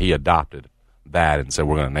 And he adopted that and said,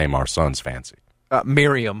 we're going to name our sons fancy.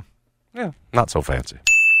 Miriam. Yeah. Not so fancy.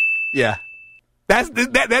 Yeah. That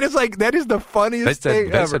is the funniest thing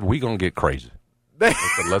ever. They said, we're going to get crazy. They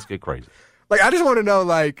said, let's get crazy. Like, I just want to know,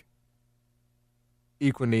 like,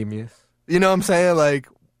 Equanimous. You know what I'm saying? Like,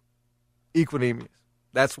 Equanimous.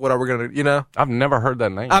 That's what we're going to, I've never heard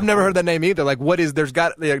that name. I've never heard that name either. Like, what is, there's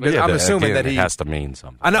got, I'm assuming that he it has to mean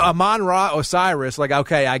something. I know, Amon-Ra Osiris, like,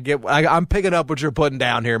 okay, I'm picking up what you're putting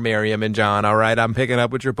down here, Miriam and John, all right? I'm picking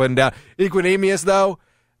up what you're putting down. Equanimous, though,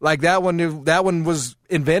 like, that one was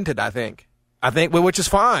invented, I think, which is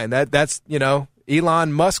fine. That's,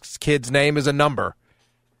 Elon Musk's kid's name is a number.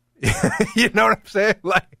 You know what I'm saying?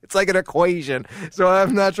 Like, it's like an equation. So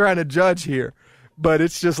I'm not trying to judge here. But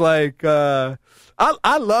it's just like,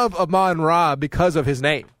 I love Amon-Ra because of his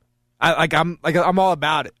name. I'm all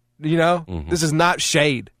about it. Mm-hmm. This is not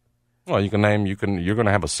shade. Well, you're going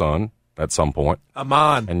to have a son at some point.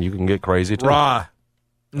 Amon. And you can get crazy too. Ra.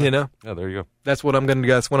 Yeah, there you go. That's what I'm going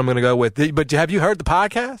to go with. But have you heard the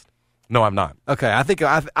podcast? No, I'm not. Okay, I think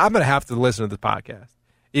I'm going to have to listen to the podcast,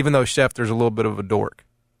 even though Schefter's a little bit of a dork.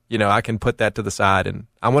 I can put that to the side, and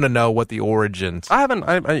I want to know what the origins. I haven't.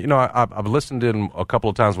 I've listened to him a couple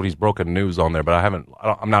of times when he's broken news on there, but I haven't.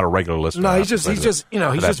 I'm not a regular listener. No, he's just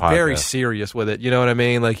very serious with it. You know what I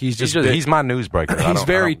mean? Like he's my newsbreaker. He's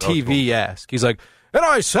very TV-esque. He's like, and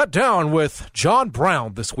I sat down with John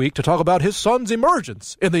Brown this week to talk about his son's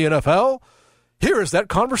emergence in the NFL. here is that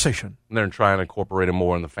conversation. And they're trying to incorporate it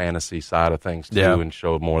more in the fantasy side of things, too, Yeah. and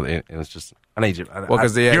show more. And it's just, I need you.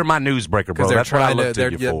 You're my newsbreaker, bro. They're That's what I trying look to.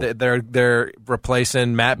 to you for. They're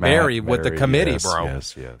replacing Matt Berry with the committee, yes, bro.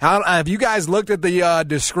 Yes, yes. How have you guys looked at the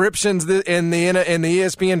descriptions in the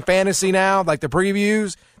ESPN fantasy now, like the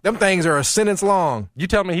previews? Them things are a sentence long. You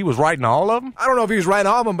tell me he was writing all of them? I don't know if he was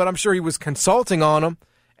writing all of them, but I'm sure he was consulting on them.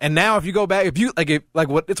 And now, if you go back,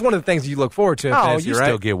 it's one of the things you look forward to. In fantasy, you right?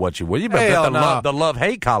 still get what you will. Hell The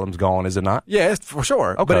love-hate column's gone, is it not? Yeah, it's for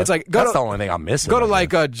sure. Okay. But it's like that's the only thing I'm missing. Go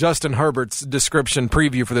to Justin Herbert's description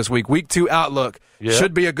preview for this week. Week 2 outlook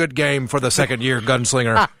should be a good game for the second-year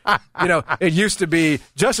gunslinger. It used to be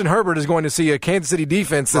Justin Herbert is going to see a Kansas City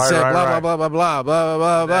defense that said blah blah blah blah blah blah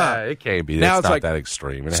blah blah. It can't be. Now it's it's not like that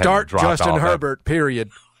extreme. It start hasn't dropped Justin off Herbert. Period.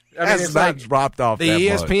 It's not dropped off. The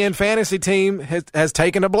that ESPN much. fantasy team has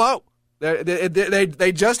taken a blow.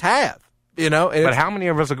 They just have. But how many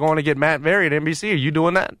of us are going to get Matt Berry at NBC? Are you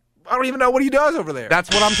doing that? I don't even know what he does over there. That's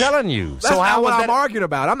what I'm telling you. That's not what I'm arguing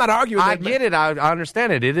about. I'm not arguing. I get it. I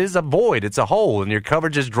understand it. It is a void. It's a hole, and your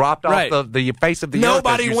coverage has dropped off the face of the earth.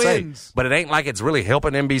 Nobody as you wins. Say. But it ain't like it's really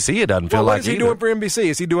helping NBC. It doesn't feel like what is he doing for NBC?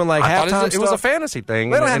 Is he doing like halftime stuff? It was a fantasy thing.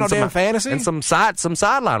 They don't have no damn fantasy. And some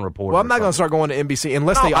sideline reporting. Well, I'm not going to start going to NBC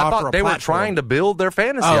unless they offer a platform. They were trying to build their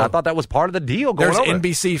fantasy. I thought that was part of the deal going over. There's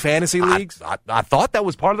NBC fantasy leagues? I thought that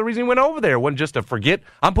was part of the reason he went over there. It wasn't just to forget,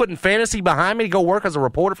 I'm putting fantasy behind me to go work as a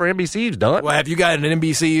reporter for NBC. He's done. Well, have you got an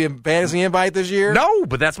NBC fantasy invite this year? No,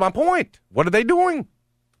 but that's my point. What are they doing?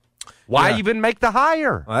 Why even make the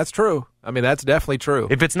hire? Well, that's true. I mean, that's definitely true.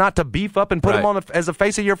 If it's not to beef up and put him on as a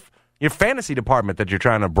face of your fantasy department that you're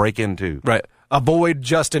trying to break into. Right. Avoid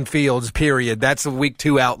Justin Fields, period. That's the week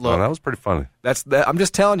 2 outlook. Oh, that was pretty funny. I'm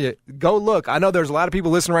just telling you, go look. I know there's a lot of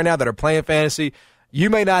people listening right now that are playing fantasy. You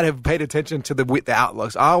may not have paid attention to the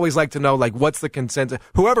outlooks. I always like to know, what's the consensus?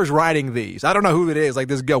 Whoever's writing these, I don't know who it is. I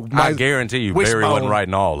guarantee you, Barry wasn't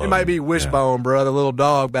writing all of them. It might be Wishbone, bro, the little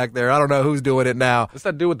dog back there. I don't know who's doing it now. What's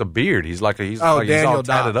that do with the beard? He's all Daniel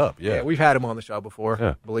tatted up. Yeah, we've had him on the show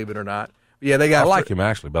before, believe it or not. Yeah, I like him,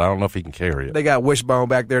 actually, but I don't know if he can carry it. They got Wishbone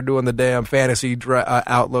back there doing the damn fantasy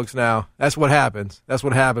outlooks now. That's what happens. That's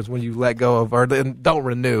what happens when you let go of or don't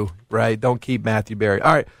renew, right? Don't keep Matthew Berry.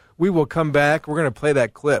 All right. We will come back. We're going to play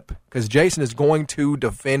that clip because Jason is going to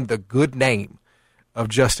defend the good name of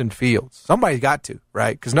Justin Fields. Somebody's got to,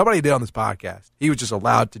 right? Because nobody did on this podcast. He was just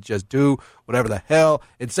allowed to just do whatever the hell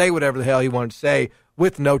and say whatever the hell he wanted to say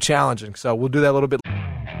with no challenging. So we'll do that a little bit.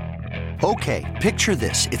 Okay, picture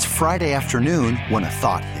this. It's Friday afternoon when a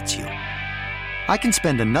thought hits you. I can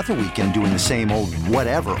spend another weekend doing the same old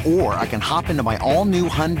whatever, or I can hop into my all-new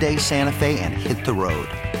Hyundai Santa Fe and hit the road.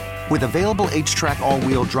 With available H-Track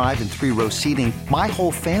all-wheel drive and 3-row seating, my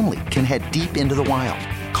whole family can head deep into the wild.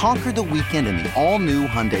 Conquer the weekend in the all-new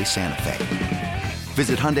Hyundai Santa Fe.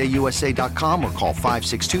 Visit HyundaiUSA.com or call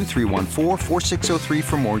 562-314-4603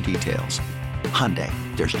 for more details. Hyundai,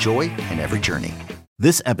 there's joy in every journey.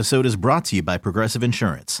 This episode is brought to you by Progressive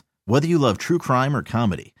Insurance. Whether you love true crime or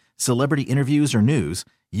comedy, celebrity interviews or news,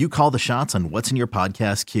 you call the shots on what's in your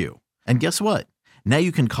podcast queue. And guess what? Now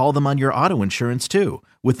you can call them on your auto insurance too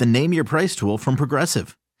with the Name Your Price tool from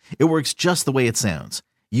Progressive. It works just the way it sounds.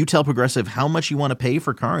 You tell Progressive how much you want to pay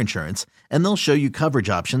for car insurance, and they'll show you coverage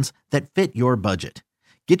options that fit your budget.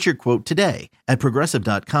 Get your quote today at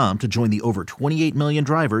Progressive.com to join the over 28 million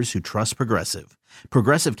drivers who trust Progressive.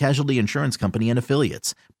 Progressive Casualty Insurance Company and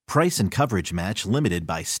Affiliates. Price and coverage match limited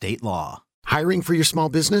by state law. Hiring for your small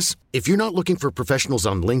business? If you're not looking for professionals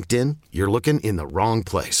on LinkedIn, you're looking in the wrong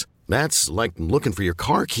place. That's like looking for your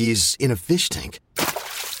car keys in a fish tank.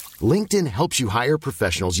 LinkedIn helps you hire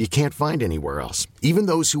professionals you can't find anywhere else, even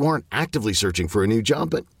those who aren't actively searching for a new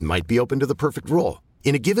job but might be open to the perfect role.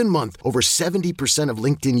 In a given month, over 70% of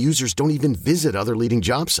LinkedIn users don't even visit other leading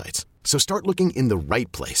job sites. So start looking in the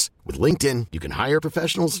right place. With LinkedIn, you can hire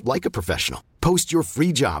professionals like a professional. Post your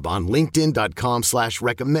free job on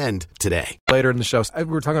linkedin.com/recommend today. Later in the show, we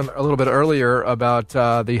were talking a little bit earlier about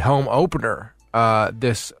the home opener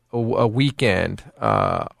this weekend.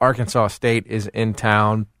 Arkansas State is in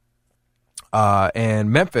town, and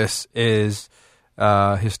Memphis is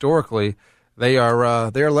historically they're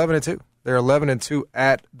 11-2. They're 11-2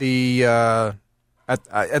 at the.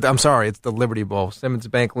 I'm sorry, it's the Liberty Bowl, Simmons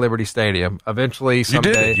Bank Liberty Stadium. Eventually,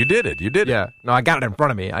 someday You did it. Yeah, no, I got it in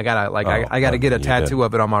front of me. I gotta get a tattoo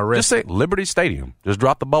of it on my wrist. Just say Liberty Stadium. Just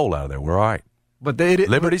drop the bowl out of there. We're all right. But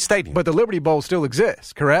Liberty Stadium. But the Liberty Bowl still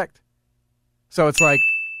exists, correct? So it's like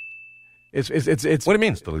it's. What do you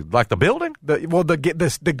mean? Like the building?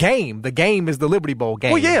 The game. The game is the Liberty Bowl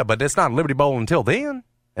game. Well, yeah, but it's not Liberty Bowl until then.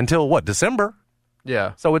 Until what? December.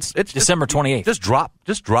 Yeah. So it's December 28th. Just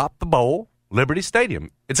drop the bowl. Liberty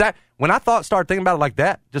Stadium. It's that when I started thinking about it like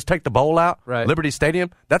that, just take the bowl out, Right. Liberty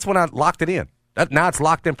Stadium, that's when I locked it in. Now it's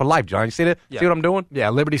locked in for life, John. You see that? Yeah. See what I'm doing? Yeah,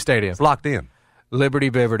 Liberty Stadium. It's locked in. Liberty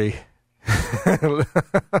Biverty.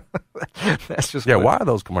 That's just Yeah, why are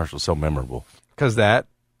those commercials so memorable? Because that.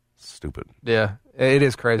 Stupid. Yeah, it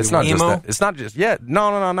is crazy. It's not just Emo? that. It's not just,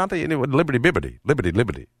 no, not the Liberty Bibbity.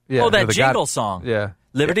 Liberty. Yeah. Oh, that the guy- jingle song. Yeah.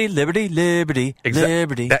 Liberty, liberty, liberty,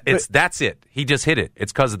 liberty. That's it. He just hit it.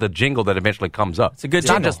 It's because of the jingle that eventually comes up. It's a good It's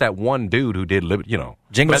jingle. not just that one dude who did Liberty,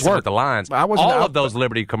 Jingles messing work. with the lines. I wasn't- All I- of those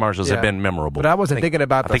Liberty commercials Yeah. have been memorable. But I wasn't thinking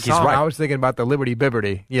about the I think song. he's right. I was thinking about the Liberty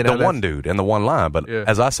Biberty. You know, the one dude and the one line. But Yeah.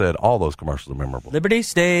 as I said, all those commercials are memorable. Liberty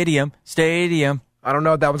Stadium, stadium. I don't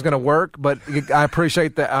know if that was going to work, but I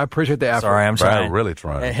appreciate the effort. Sorry, I'm Brad trying. really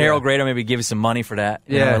trying. Harold Grado maybe give you some money for that.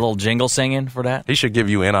 You know, Yeah. a little jingle singing for that. He should give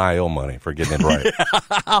you NIL money for getting it right.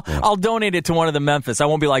 I'll donate it to one of the Memphis. I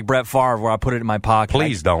won't be like Brett Favre where I put it in my pocket.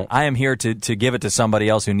 Please don't. I am here to give it to somebody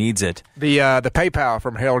else who needs it. The PayPal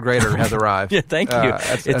from Harold Grader has arrived. Yeah, thank you.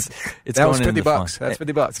 It's It's that going was into $50. the fund. That's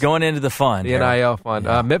 $50. It's going into the fund. The Harold. NIL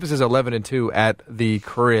fund. Memphis is 11-2 at the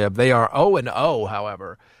Crib. They are 0-0,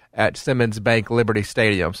 however, at Simmons Bank Liberty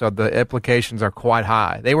Stadium. So the implications are quite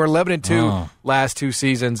high. They were 11-2 last two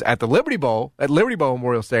seasons at the Liberty Bowl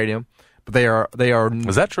Memorial Stadium, but they are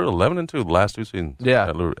Is that true? 11-2 the last two seasons.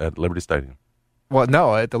 Yeah. at Liberty Stadium. well,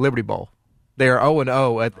 no, at the Liberty Bowl. They are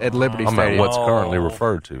 0-0 at Liberty I mean, Stadium. what's currently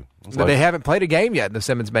referred to. It's They haven't played a game yet in the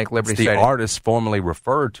Simmons Bank Liberty it's the Stadium. artist formerly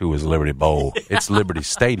referred to as Liberty Bowl. It's Liberty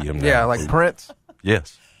Stadium now. Yeah, like Prince.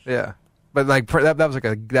 Yes. Yeah, but like that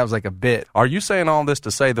was like a bit. Are you saying all this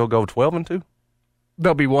to say they'll go 12-2?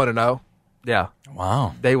 They'll be 1-0. Yeah,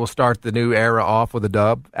 Wow. they will start the new era off with a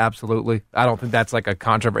dub. Absolutely. I don't think that's like a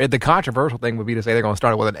controversial. The controversial thing would be to say they're going to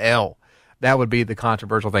start it with an L. That would be the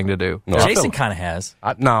controversial thing to do. No, I Jason feel- kind of has.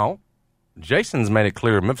 No. Jason's made it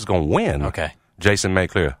clear Memphis is going to win. Okay. Jason made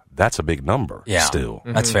clear that's a big number Yeah. still.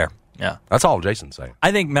 That's fair. Yeah. That's all Jason's saying.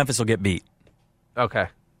 I think Memphis will get beat. Okay.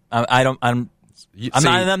 I'm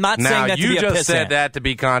not now, saying that to you be a just pissant. said that to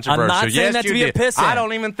be controversial. I'm not saying yes, that to you be a did. pissant. I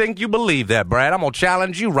don't even think you believe that, Brad. I'm going to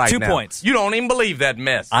challenge you right 2 now. points. You don't even believe that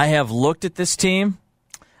mess. I have looked at this team.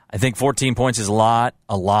 I think 14 points is a lot.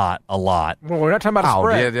 Well, we're not talking about a Oh,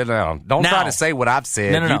 spread. yeah, no. Don't Now- try to say what I've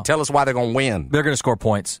said. No. You tell us why they're going to win. They're going to score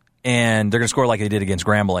points, and they're going to score like they did against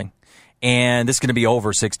Grambling. And this is going to be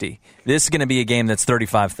over 60. This is going to be a game that's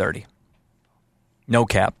 35-30. No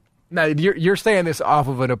cap. Now you're saying this off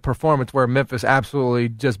of a performance where Memphis absolutely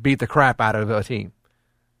just beat the crap out of a team.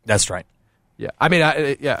 That's right. Yeah, I mean,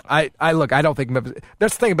 I look. I don't think Memphis.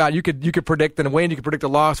 That's the thing about it. You could predict a win, you could predict a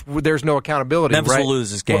loss. There's no accountability. Memphis right? will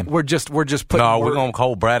lose this game. We're just putting. No, we're going to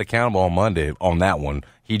hold Brad accountable on Monday on that one.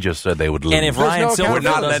 He just said they would lose. And if There's Ryan no we're Silverfield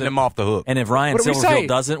not doesn't- letting him off the hook. And if Ryan What do we say? Silverfield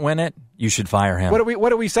doesn't win it, you should fire him. What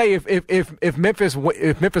do we say if Memphis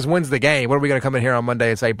wins the game? What are we going to come in here on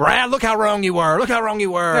Monday and say, Brad? Look how wrong you were. Look how wrong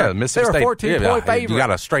you were. Yeah, Mississippi They're a State. 14-point favorite. You got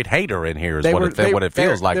a straight hater in here. Is They what were- it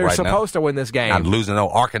feels like they're right now. supposed to win this game. Not losing to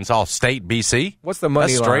Arkansas State, BC. What's the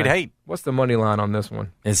money That's line? straight hate. What's the money line on this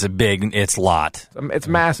one? It's a lot. It's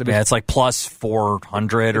massive. Yeah, it's like plus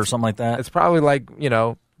 400 or something like that. It's probably like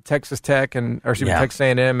Texas Tech Texas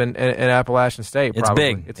A&M and Appalachian State. It's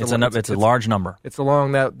probably. big. It's a large number. It's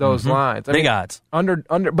along those lines. I Big mean, odds. Under,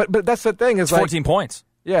 but that's the thing is It's like 14 points.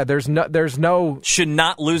 yeah. There's no Should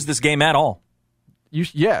not lose this game at all.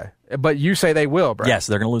 but you say they will, Brad. Yes,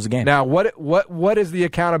 they're going to lose the game. Now what is the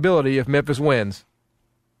accountability if Memphis wins?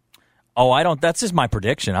 That's just my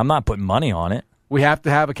prediction. I'm not putting money on it. We have to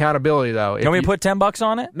have accountability though. You want me to put $10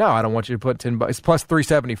 on it? No, I don't want you to put $10. It's plus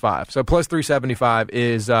 375. So plus 375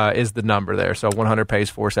 is the number there. So 100 pays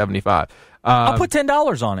 475. I'll put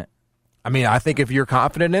 $10 on it. I mean, I think if you're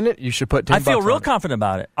confident in it, you should put $10. I feel real on it. confident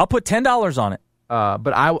about it. I'll put $10 on it.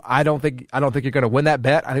 But I don't think you're going to win that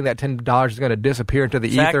bet. I think that $10 is going to disappear into the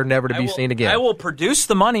ether, never to be seen again. I will produce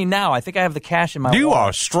the money now. I think I have the cash in my You wallet.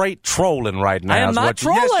 are straight trolling right now. I am is not what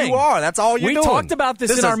trolling. Yes, you are. That's all you're we doing. talked about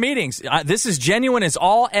this in our meetings. This is genuine as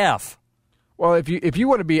all F. Well, if you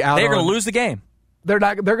want to be out, They're going to lose the game. They're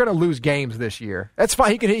not. They're going to lose games this year. That's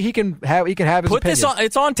fine. He can have his Put opinion. this on.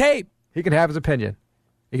 It's on tape. He can have his opinion.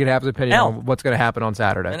 He can have his opinion Hell. on what's going to happen on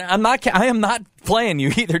Saturday. And I am not playing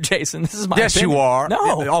you either, Jason. This is my Yes, opinion. you are. No.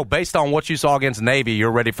 Oh, based on what you saw against Navy,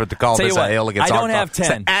 you're ready to call Tell this you a what, L against I don't Arkansas. have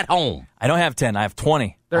 10. Say, at home. I don't have 10. I have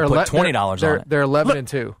 20. They're I'll put $20 on it. They're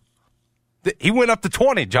 11-2. He went up to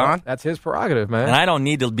 20, John. That's his prerogative, man. And I don't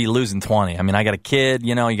need to be losing 20. I mean, I got a kid,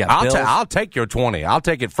 you got bills. I'll take your 20. I'll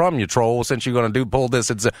take it from you, troll, since you're going to pull this.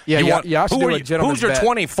 It's who's your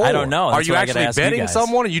 20 for? I don't know. Are you actually betting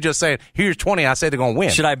someone, or are you just saying, here's 20, I say they're going to win?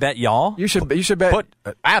 Should I bet y'all? You should bet.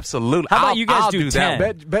 Absolutely. How about you guys do 10?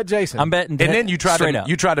 That. Bet Jason. I'm betting 10. And then you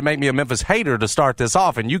tried to make me a Memphis hater to start this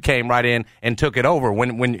off, and you came right in and took it over.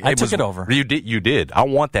 When I took it over. You did. I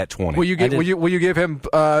want that 20. Will you give him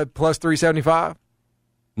plus 375?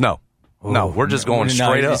 No, we're just going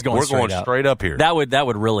straight up. We're going straight up here. That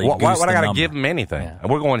would really. Why would I got to number. give him anything? Yeah. And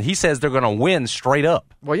we're going. He says they're going to win straight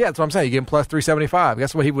up. Well, yeah, that's what I'm saying. You give him plus 375.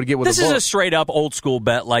 That's what he would get with. This is a straight up old school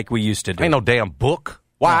bet like we used to do. Ain't no damn book.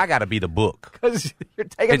 Why I got to be the book? Because you're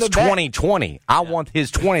taking it's the bet. 2020. I want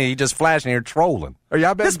his 20. He just flashing here trolling.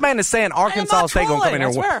 This man is saying Arkansas State going to come in here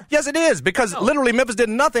and win. Yes, it is, because literally Memphis did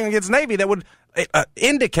nothing against Navy that would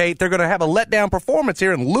indicate they're going to have a letdown performance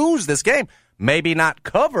here and lose this game. Maybe not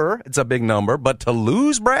cover. It's a big number, but to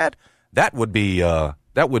lose, Brad, that would be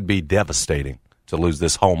devastating. To lose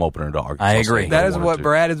this home opener to Arkansas. I agree. That is what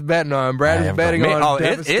Brad is betting on. Brad is betting on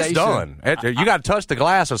devastation. It's done. You got to touch the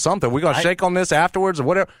glass or something. We're going to shake on this afterwards or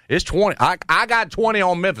whatever. It's 20. I got 20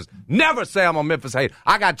 on Memphis. Never say I'm a Memphis hater.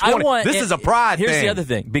 I got 20. This is a pride thing. Here's the other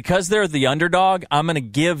thing. Because they're the underdog, I'm going to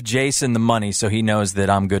give Jason the money so he knows that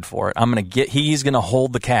I'm good for it. He's going to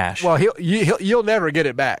hold the cash. Well, you'll never get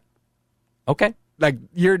it back. Okay. Like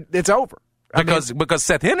it's over. Because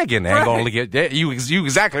Seth Hennigan ain't going to get you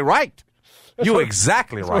exactly right. You're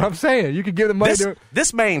exactly right. That's what I'm saying. You could give the money to...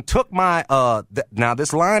 This man took my... now,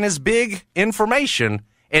 this line is big information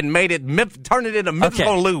and made it... turned it into Memphis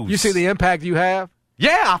going to lose. You see the impact you have?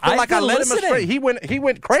 Yeah, I feel like I led him astray. He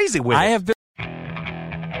went crazy with it.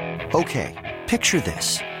 Okay, picture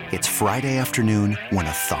this. It's Friday afternoon when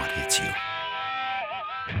a thought hits you.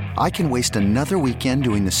 I can waste another weekend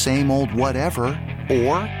doing the same old whatever,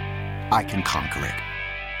 or I can conquer it.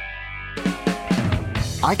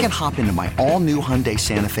 I can hop into my all-new Hyundai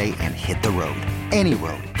Santa Fe and hit the road. Any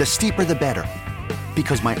road. The steeper, the better.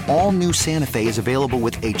 Because my all-new Santa Fe is available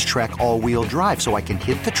with H-Track all-wheel drive, so I can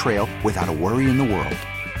hit the trail without a worry in the world.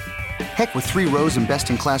 Heck, with 3 rows and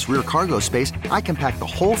best-in-class rear cargo space, I can pack the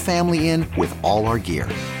whole family in with all our gear.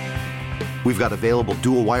 We've got available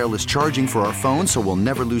dual wireless charging for our phones, so we'll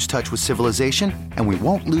never lose touch with civilization, and we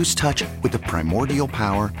won't lose touch with the primordial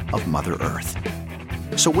power of Mother Earth.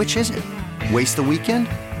 So which is it? Waste the weekend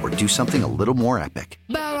or do something a little more epic?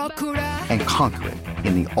 And conquer it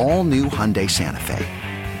in the all-new Hyundai Santa Fe.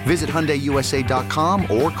 Visit HyundaiUSA.com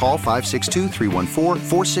or call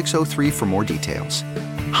 562-314-4603 for more details.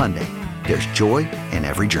 Hyundai, there's joy in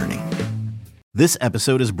every journey. This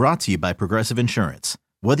episode is brought to you by Progressive Insurance.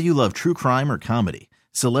 Whether you love true crime or comedy,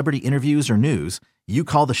 celebrity interviews or news, you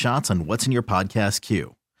call the shots on what's in your podcast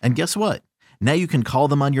queue. And guess what? Now you can call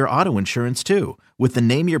them on your auto insurance too with the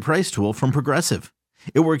Name Your Price tool from Progressive.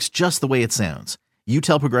 It works just the way it sounds. You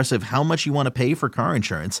tell Progressive how much you want to pay for car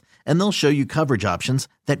insurance, and they'll show you coverage options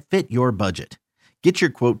that fit your budget. Get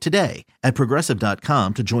your quote today at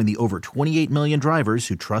Progressive.com to join the over 28 million drivers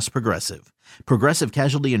who trust Progressive. Progressive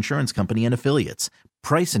Casualty Insurance Company and Affiliates.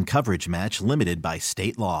 Price and coverage match limited by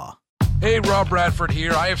state law. Hey, Rob Bradford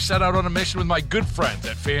here. I have set out on a mission with my good friends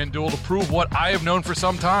at FanDuel to prove what I have known for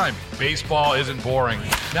some time. Baseball isn't boring.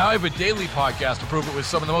 Now I have a daily podcast to prove it with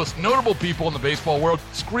some of the most notable people in the baseball world,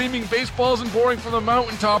 screaming baseball isn't boring from the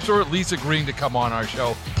mountaintops, or at least agreeing to come on our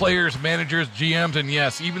show. Players, managers, GMs, and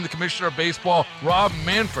yes, even the commissioner of baseball, Rob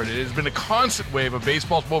Manfred. It has been a constant wave of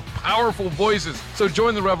baseball's most powerful voices. So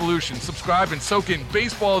join the revolution. Subscribe and soak in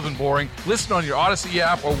Baseball Isn't Boring. Listen on your Odyssey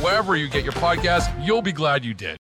app or wherever you get your podcasts. You'll be glad you did.